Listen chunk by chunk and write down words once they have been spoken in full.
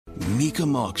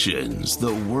Mecum Auctions,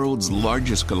 the world's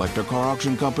largest collector car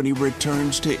auction company,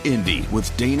 returns to Indy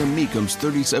with Dana Mecum's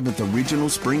 37th Regional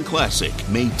Spring Classic,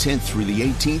 May 10th through the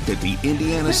 18th at the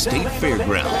Indiana State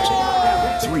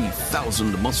Fairgrounds.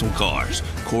 3,000 muscle cars,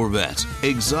 Corvettes,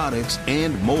 exotics,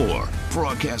 and more.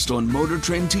 Broadcast on Motor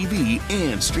Trend TV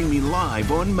and streaming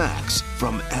live on Max.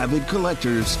 From avid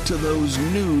collectors to those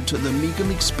new to the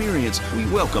Mecum experience, we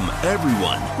welcome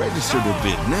everyone. Register to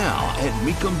bid now at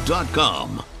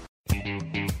Mecum.com.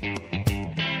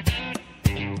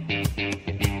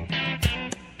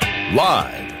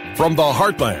 Live from the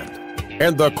heartland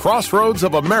and the crossroads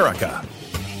of America,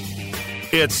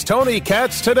 it's Tony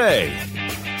Katz Today.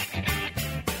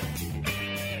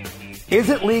 Is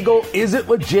it legal? Is it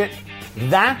legit?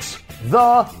 That's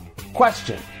the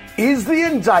question. Is the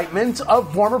indictment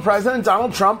of former President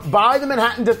Donald Trump by the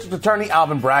Manhattan District Attorney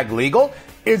Alvin Bragg legal?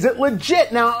 Is it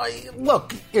legit? Now,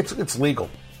 look, it's legal.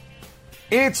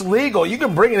 It's legal. You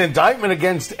can bring an indictment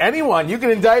against anyone. You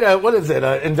can indict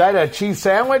indict a cheese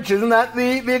sandwich? Isn't that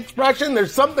the expression?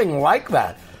 There's something like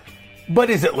that. But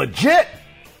is it legit?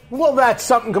 Well, that's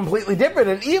something completely different.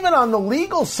 And even on the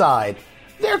legal side,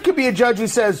 there could be a judge who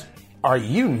says, are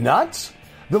you nuts?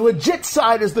 The legit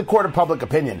side is the court of public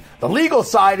opinion. The legal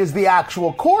side is the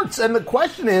actual courts. And the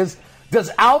question is, does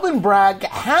Alvin Bragg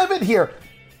have it here?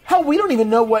 Hell, we don't even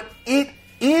know what it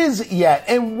is yet.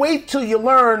 And wait till you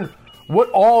learn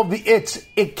what all the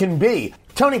it can be.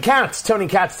 Tony Katz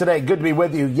Today. Good to be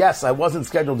with you. Yes, I wasn't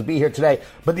scheduled to be here today,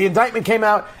 but the indictment came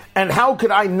out, and how could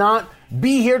I not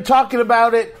be here talking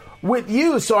about it with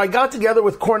you? So I got together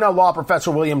with Cornell Law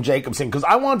Professor William Jacobson because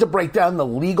I wanted to break down the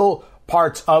legal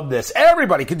parts of this.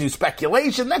 Everybody can do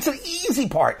speculation. That's an easy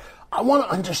part. I want to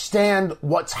understand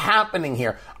what's happening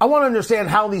here. I want to understand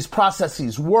how these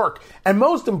processes work. And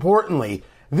most importantly,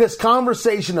 this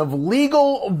conversation of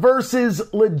legal versus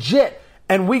legit.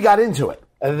 And we got into it.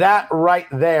 That right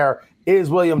there is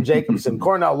William Jacobson,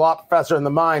 Cornell Law Professor and the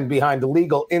mind behind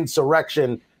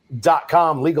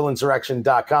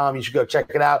legalinsurrection.com. You should go check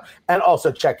it out, and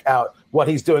also check out what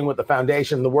he's doing with the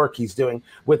foundation, the work he's doing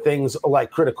with things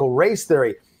like critical race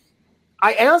theory.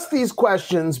 I ask these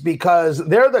questions because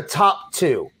they're the top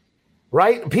two,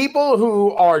 right? People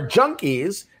who are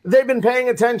junkies, they've been paying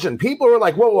attention. People who are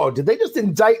like, whoa, did they just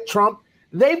indict Trump?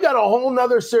 They've got a whole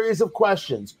nother series of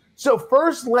questions. So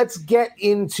first, let's get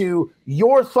into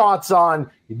your thoughts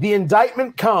on the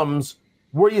indictment comes.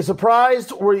 Were you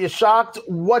surprised? Were you shocked?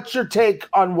 What's your take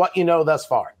on what you know thus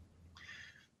far?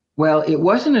 Well, it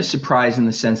wasn't a surprise in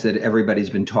the sense that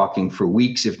everybody's been talking for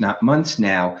weeks, if not months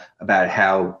now, about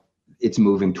how it's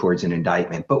moving towards an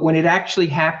indictment. But when it actually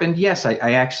happened, yes,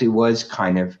 I actually was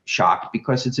kind of shocked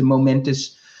because it's a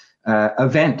momentous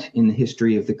event in the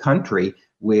history of the country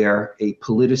where a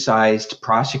politicized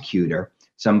prosecutor,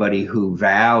 somebody who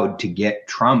vowed to get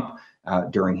Trump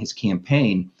during his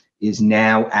campaign, is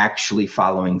now actually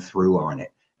following through on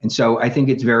it. And so I think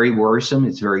it's very worrisome.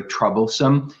 It's very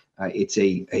troublesome. It's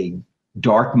a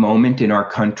dark moment in our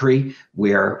country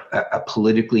where a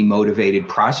politically motivated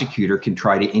prosecutor can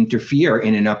try to interfere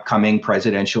in an upcoming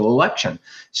presidential election.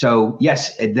 So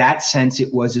yes, in that sense,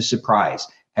 it was a surprise.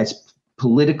 As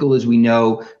political as we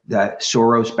know the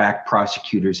Soros-backed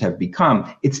prosecutors have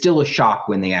become, it's still a shock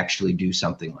when they actually do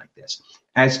something like this.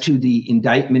 As to the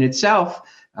indictment itself,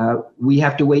 we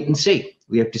have to wait and see.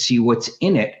 We have to see what's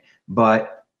in it.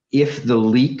 But if the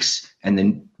leaks and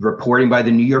the reporting by the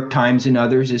New York Times and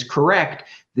others is correct,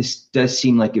 this does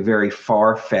seem like a very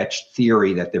far-fetched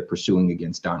theory that they're pursuing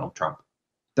against Donald Trump.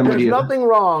 There's nothing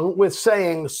wrong with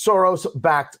saying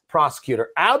Soros-backed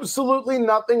prosecutor. Absolutely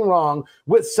nothing wrong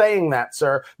with saying that,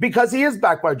 sir, because he is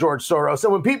backed by George Soros.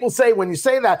 And when people say, when you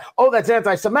say that, oh, that's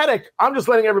anti-Semitic, I'm just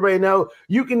letting everybody know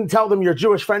you can tell them your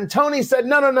Jewish friend. Tony said,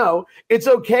 no, it's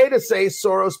okay to say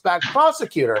Soros-backed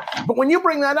prosecutor. But when you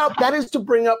bring that up, that is to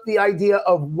bring up the idea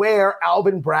of where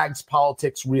Alvin Bragg's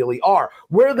politics really are,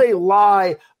 where they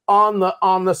lie on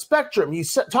the spectrum. You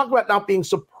talk about not being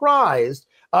surprised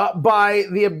by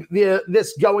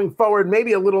this going forward,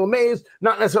 maybe a little amazed,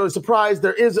 not necessarily surprised.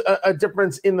 There is a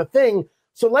difference in the thing.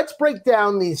 So let's break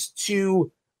down these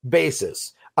two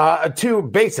basics,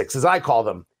 as I call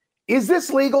them. Is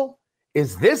this legal?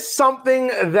 Is this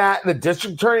something that the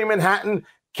district attorney of Manhattan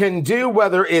can do,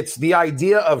 whether it's the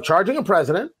idea of charging a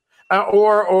president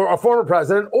or a former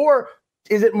president, or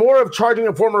is it more of charging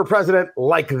a former president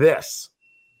like this?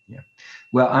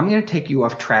 Well, I'm going to take you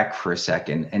off track for a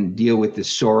second and deal with the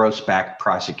Soros-backed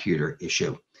prosecutor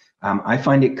issue. I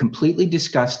find it completely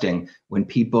disgusting when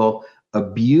people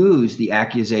abuse the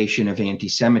accusation of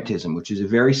anti-Semitism, which is a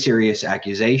very serious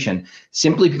accusation,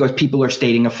 simply because people are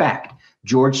stating a fact.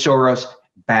 George Soros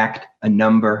backed a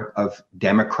number of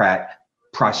Democrat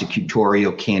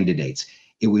prosecutorial candidates.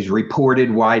 It was reported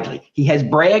widely. He has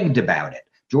bragged about it.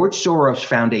 George Soros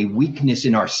found a weakness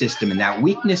in our system, and that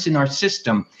weakness in our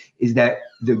system is that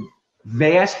the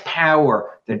vast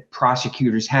power that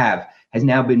prosecutors have has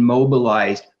now been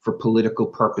mobilized for political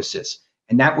purposes.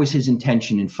 And that was his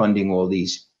intention in funding all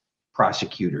these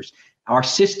prosecutors. Our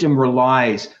system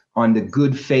relies on the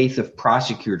good faith of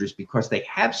prosecutors because they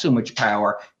have so much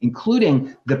power,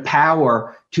 including the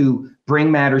power to bring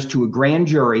matters to a grand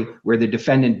jury where the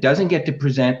defendant doesn't get to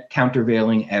present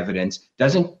countervailing evidence,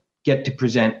 doesn't get to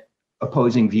present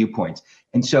opposing viewpoints.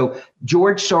 And so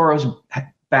George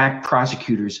Soros-backed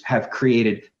prosecutors have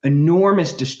created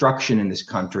enormous destruction in this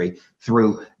country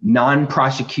through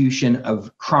non-prosecution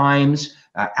of crimes.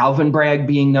 Alvin Bragg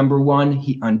being number one,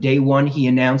 on day one, he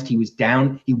announced he was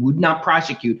down. He would not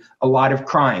prosecute a lot of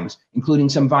crimes, including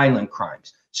some violent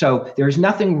crimes. So there's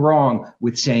nothing wrong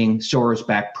with saying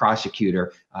Soros-backed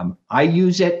prosecutor. I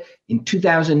use it. In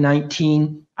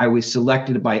 2019, I was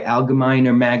selected by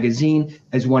Allgemeiner magazine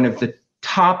as one of the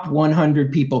top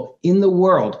 100 people in the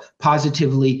world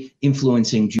positively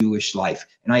influencing Jewish life.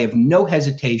 And I have no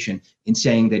hesitation in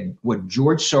saying that what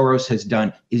George Soros has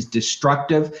done is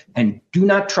destructive, and do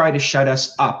not try to shut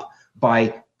us up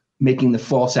by making the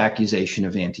false accusation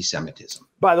of anti-Semitism.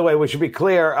 By the way, we should be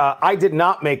clear, I did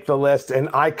not make the list, and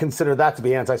I consider that to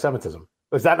be anti-Semitism.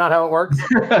 Is that not how it works?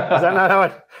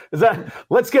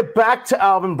 Let's get back to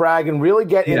Alvin Bragg and really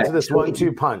get into this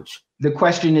 1-2 punch. The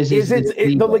question is it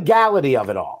the legality of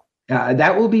it all?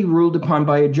 That will be ruled upon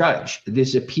by a judge.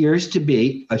 This appears to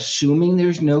be, assuming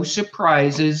there's no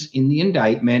surprises in the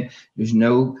indictment, there's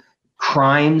no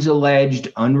crimes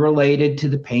alleged unrelated to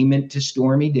the payment to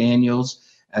Stormy Daniels,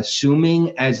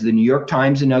 assuming, as the New York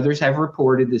Times and others have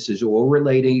reported, this is all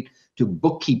related to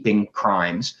bookkeeping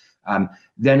crimes,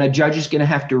 then a judge is going to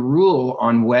have to rule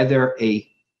on whether a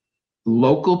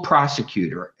local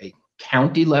prosecutor, a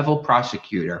county level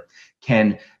prosecutor,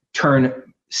 can turn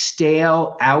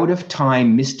stale, out of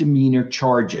time misdemeanor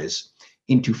charges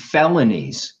into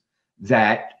felonies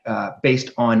that,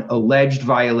 based on alleged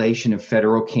violation of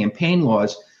federal campaign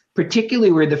laws,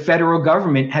 particularly where the federal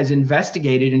government has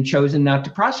investigated and chosen not to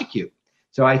prosecute.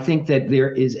 So I think that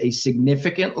there is a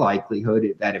significant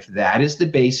likelihood that if that is the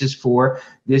basis for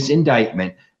this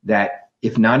indictment, that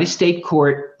if not a state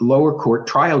court, lower court,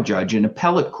 trial judge, an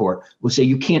appellate court will say,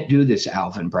 you can't do this,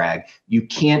 Alvin Bragg. You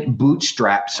can't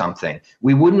bootstrap something.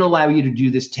 We wouldn't allow you to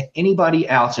do this to anybody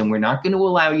else, and we're not going to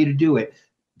allow you to do it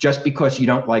just because you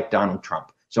don't like Donald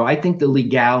Trump. So I think the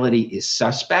legality is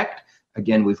suspect.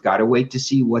 Again, we've got to wait to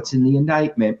see what's in the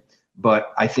indictment,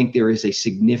 but I think there is a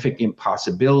significant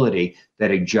possibility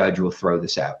that a judge will throw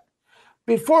this out.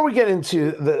 Before we get into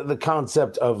the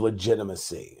concept of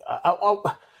legitimacy,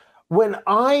 when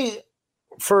I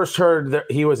first heard that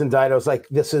he was indicted, I was like,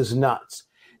 this is nuts.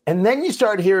 And then you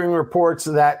start hearing reports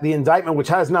that the indictment, which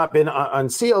has not been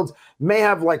unsealed, may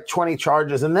have like 20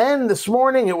 charges. And then this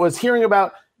morning it was hearing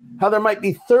about how there might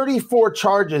be 34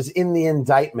 charges in the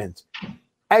indictment.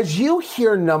 As you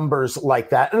hear numbers like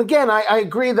that, and again, I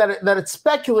agree that it's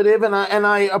speculative, and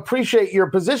I appreciate your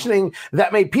positioning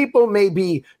that people may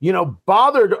be,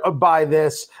 bothered by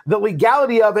this. The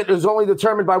legality of it is only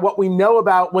determined by what we know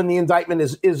about when the indictment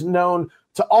is known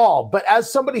to all. But as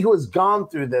somebody who has gone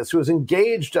through this, who has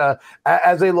engaged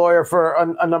as a lawyer for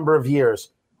a number of years,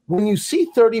 when you see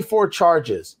 34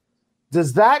 charges,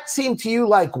 does that seem to you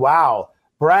like, wow,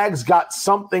 Bragg's got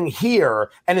something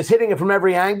here and is hitting it from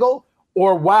every angle?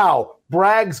 Or, wow,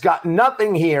 Bragg's got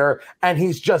nothing here, and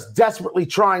he's just desperately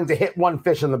trying to hit one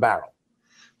fish in the barrel?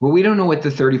 Well, we don't know what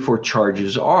the 34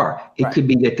 charges are. It could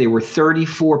be that there were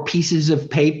 34 pieces of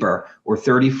paper or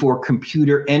 34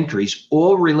 computer entries,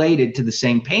 all related to the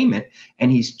same payment, and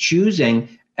he's choosing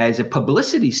as a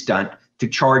publicity stunt to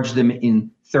charge them in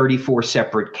 34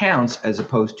 separate counts as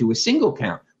opposed to a single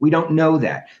count. We don't know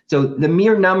that. So the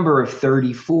mere number of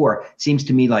 34 seems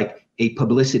to me like a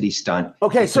publicity stunt.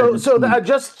 Okay, so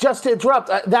just to interrupt,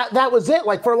 that was it.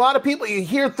 Like, for a lot of people, you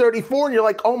hear 34 and you're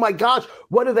like, oh my gosh,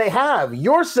 what do they have?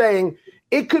 You're saying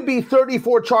it could be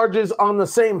 34 charges on the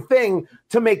same thing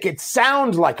to make it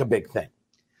sound like a big thing.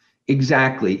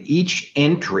 Exactly. Each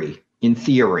entry, in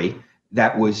theory,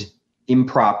 that was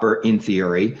improper in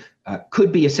theory,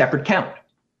 could be a separate count.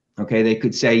 Okay, they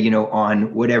could say,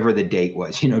 on whatever the date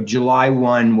was, July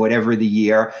 1, whatever the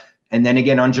year, and then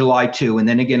again on July 2, and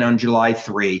then again on July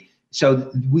 3. So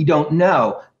we don't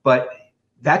know, but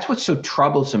that's what's so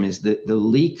troublesome is that the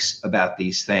leaks about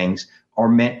these things are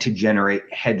meant to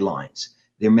generate headlines.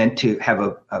 They're meant to have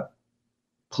a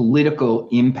political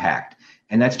impact.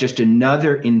 And that's just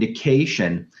another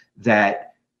indication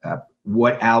that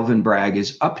what Alvin Bragg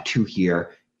is up to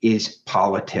here is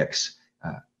politics.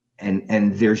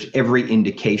 And there's every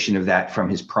indication of that from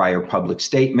his prior public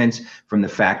statements, from the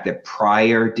fact that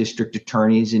prior district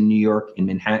attorneys in New York, in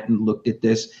Manhattan, looked at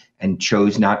this and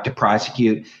chose not to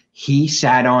prosecute. He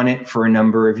sat on it for a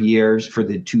number of years, for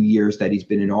the 2 years that he's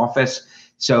been in office.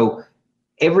 So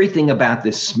everything about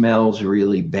this smells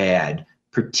really bad,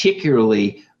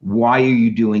 particularly why are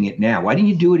you doing it now? Why didn't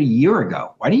you do it a year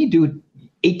ago? Why didn't you do it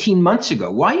 18 months ago?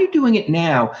 Why are you doing it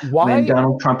now when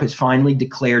Donald Trump has finally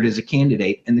declared as a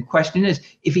candidate? And the question is,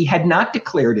 if he had not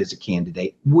declared as a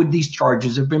candidate, would these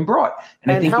charges have been brought?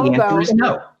 And I think the answer is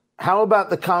no. How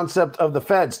about the concept of the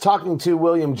feds? Talking to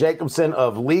William Jacobson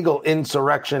of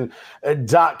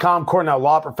legalinsurrection.com, Cornell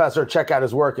law professor. Check out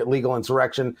his work at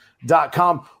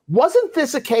legalinsurrection.com. Wasn't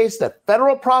this a case that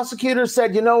federal prosecutors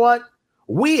said, you know what?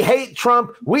 We hate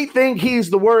Trump. We think he's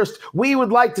the worst. We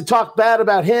would like to talk bad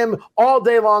about him all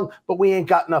day long, but we ain't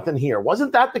got nothing here.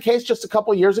 Wasn't that the case just a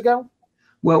couple of years ago?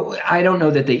 Well, I don't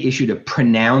know that they issued a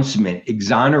pronouncement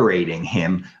exonerating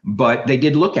him, but they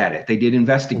did look at it. They did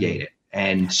investigate it.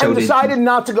 And decided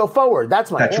not to go forward.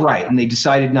 That's point. Right. And they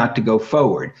decided not to go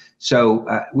forward. So,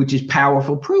 which is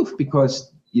powerful proof,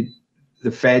 because the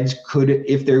feds could,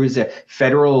 if there was a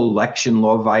federal election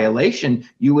law violation,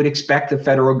 you would expect the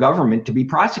federal government to be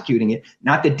prosecuting it,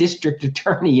 not the district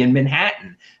attorney in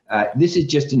Manhattan. This is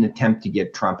just an attempt to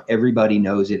get Trump. Everybody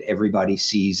knows it. Everybody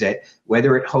sees it.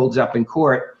 Whether it holds up in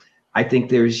court, I think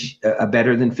there's a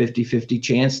better than 50-50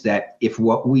 chance that if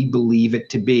what we believe it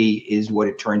to be is what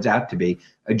it turns out to be,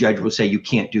 a judge will say, you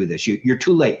can't do this. You're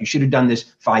too late. You should have done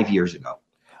this 5 years ago.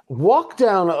 Walk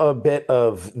down a bit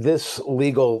of this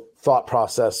legal thought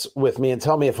process with me and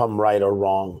tell me if I'm right or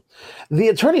wrong. The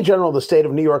Attorney General of the state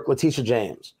of New York, Letitia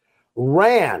James,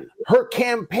 her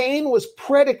campaign was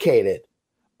predicated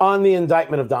on the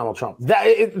indictment of Donald Trump.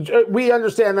 We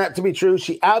understand that to be true.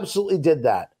 She absolutely did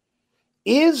that.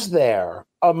 Is there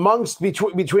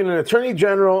between an Attorney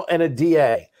General and a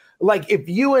DA, like if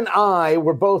you and I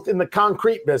were both in the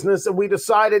concrete business and we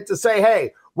decided to say,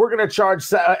 hey, we're going to charge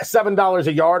 $7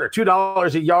 a yard or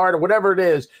 $2 a yard or whatever it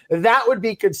is, that would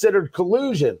be considered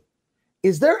collusion.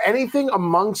 Is there anything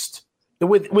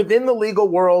within the legal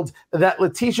world that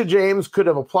Letitia James could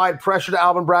have applied pressure to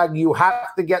Alvin Bragg? You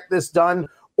have to get this done.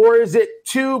 Or is it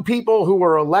two people who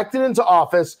were elected into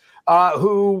office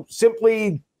who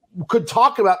simply could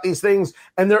talk about these things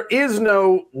and there is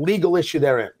no legal issue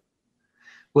therein?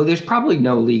 Well, there's probably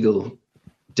no legal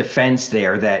defense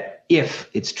there that if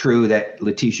it's true that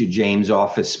Letitia James'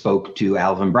 office spoke to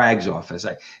Alvin Bragg's office.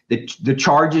 The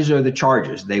charges are the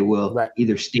charges. They will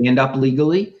either stand up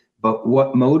legally, but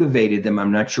what motivated them,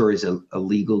 I'm not sure, is a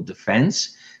legal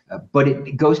defense. But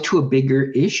it goes to a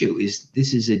bigger issue.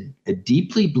 This is a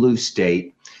deeply blue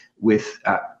state with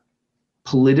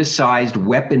politicized,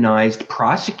 weaponized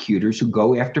prosecutors who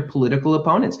go after political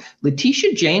opponents.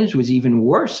 Letitia James was even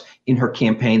worse in her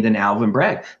campaign than Alvin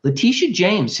Bragg. Letitia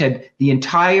James said the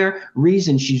entire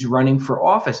reason she's running for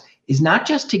office is not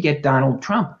just to get Donald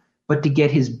Trump, but to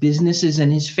get his businesses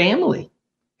and his family.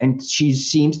 And she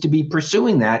seems to be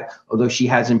pursuing that, although she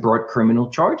hasn't brought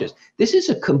criminal charges. This is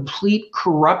a complete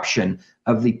corruption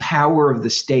of the power of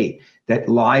the state that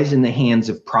lies in the hands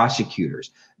of prosecutors.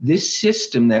 This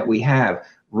system that we have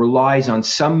relies on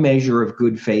some measure of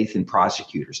good faith in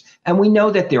prosecutors. And we know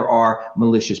that there are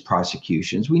malicious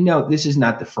prosecutions. We know this is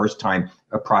not the first time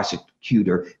a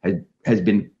prosecutor has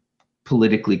been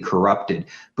politically corrupted.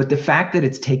 But the fact that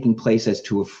it's taking place as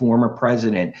to a former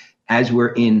president as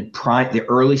we're in the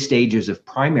early stages of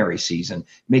primary season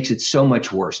makes it so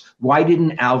much worse. Why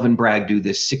didn't Alvin Bragg do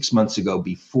this 6 months ago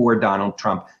before Donald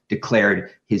Trump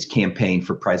declared his campaign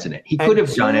for president? He could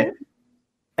have done it.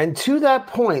 And to that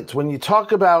point, when you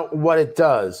talk about what it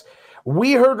does,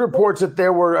 we heard reports that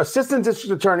there were assistant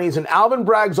district attorneys in Alvin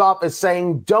Bragg's office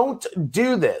saying, don't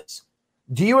do this.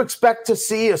 Do you expect to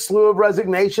see a slew of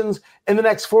resignations in the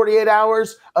next 48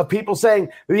 hours of people saying,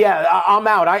 yeah, I'm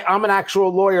out. I'm an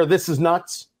actual lawyer. This is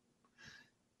nuts?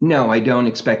 No, I don't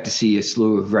expect to see a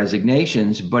slew of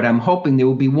resignations, but I'm hoping there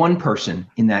will be one person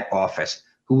in that office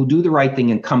who will do the right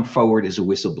thing and come forward as a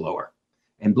whistleblower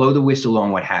and blow the whistle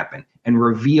on what happened and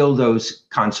reveal those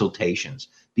consultations,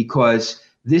 because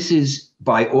this is,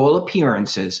 by all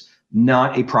appearances,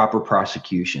 not a proper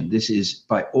prosecution. This is,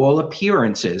 by all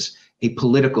appearances, a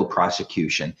political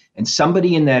prosecution. And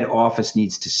somebody in that office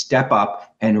needs to step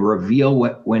up and reveal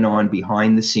what went on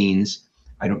behind the scenes.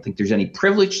 I don't think there's any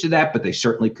privilege to that, but they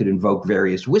certainly could invoke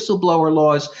various whistleblower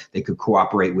laws. They could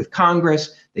cooperate with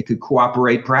Congress. They could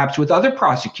cooperate perhaps with other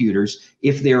prosecutors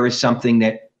if there is something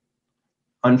that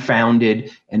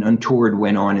unfounded and untoward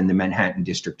went on in the Manhattan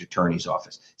District Attorney's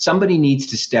Office. Somebody needs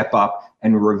to step up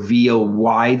and reveal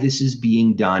why this is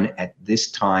being done at this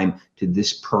time to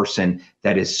this person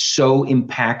that is so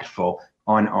impactful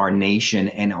on our nation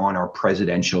and on our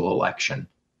presidential election.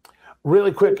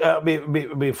 Really quick,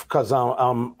 because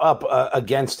I'm up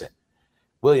against it.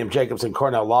 William Jacobson,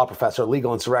 Cornell law professor,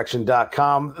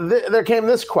 legalinsurrection.com. There came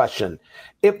this question.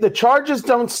 If the charges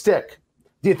don't stick,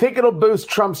 do you think it'll boost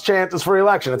Trump's chances for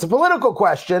re-election? It's a political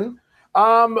question,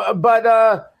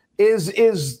 but is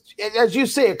as you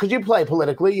see it, could you play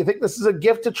politically, you think this is a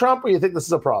gift to Trump or you think this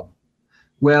is a problem?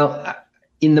 Well,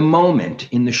 in the moment,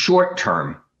 in the short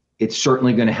term, it's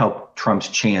certainly going to help Trump's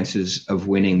chances of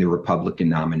winning the Republican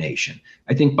nomination.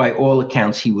 I think by all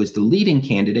accounts, he was the leading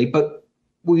candidate, but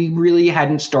we really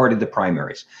hadn't started the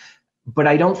primaries. But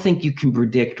I don't think you can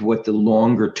predict what the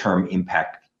longer term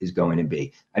impact is going to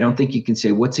be. I don't think you can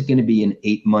say, what's it going to be in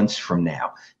 8 months from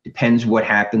now? Depends what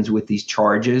happens with these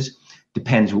charges.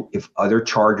 Depends if other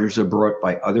charges are brought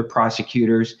by other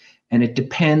prosecutors. And it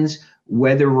depends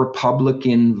whether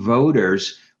Republican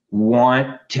voters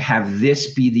want to have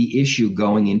this be the issue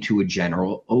going into a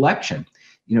general election.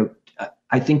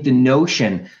 I think the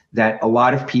notion that a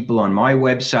lot of people on my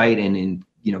website and in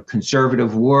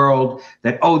conservative world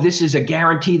that, this is a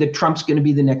guarantee that Trump's going to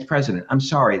be the next president. I'm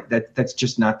sorry, that's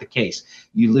just not the case.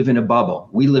 You live in a bubble.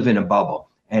 We live in a bubble.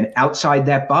 And outside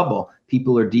that bubble,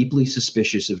 people are deeply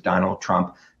suspicious of Donald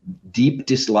Trump, deep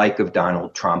dislike of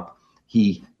Donald Trump.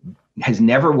 He has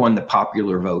never won the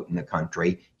popular vote in the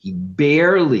country. He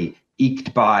barely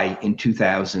eked by in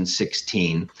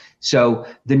 2016. So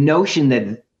the notion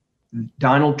that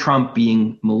Donald Trump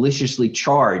being maliciously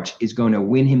charged is going to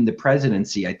win him the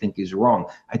presidency, I think is wrong.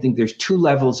 I think there's two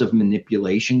levels of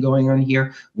manipulation going on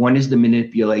here. One is the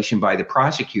manipulation by the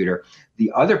prosecutor.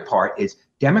 The other part is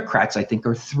Democrats, I think,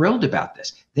 are thrilled about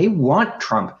this. They want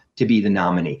Trump to be the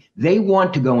nominee. They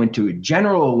want to go into a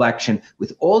general election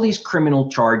with all these criminal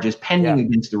charges pending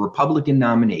against the Republican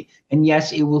nominee. And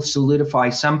yes, it will solidify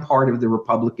some part of the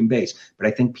Republican base. But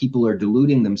I think people are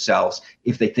deluding themselves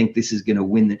if they think this is going to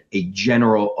win a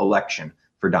general election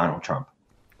for Donald Trump.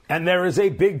 And there is a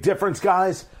big difference,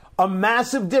 guys, a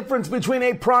massive difference between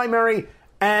a primary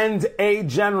and a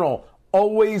general.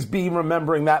 Always be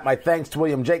remembering that. My thanks to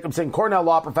William Jacobson, Cornell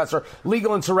law professor,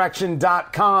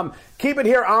 legalinsurrection.com. Keep it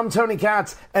here. I'm Tony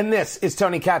Katz, and this is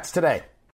Tony Katz Today.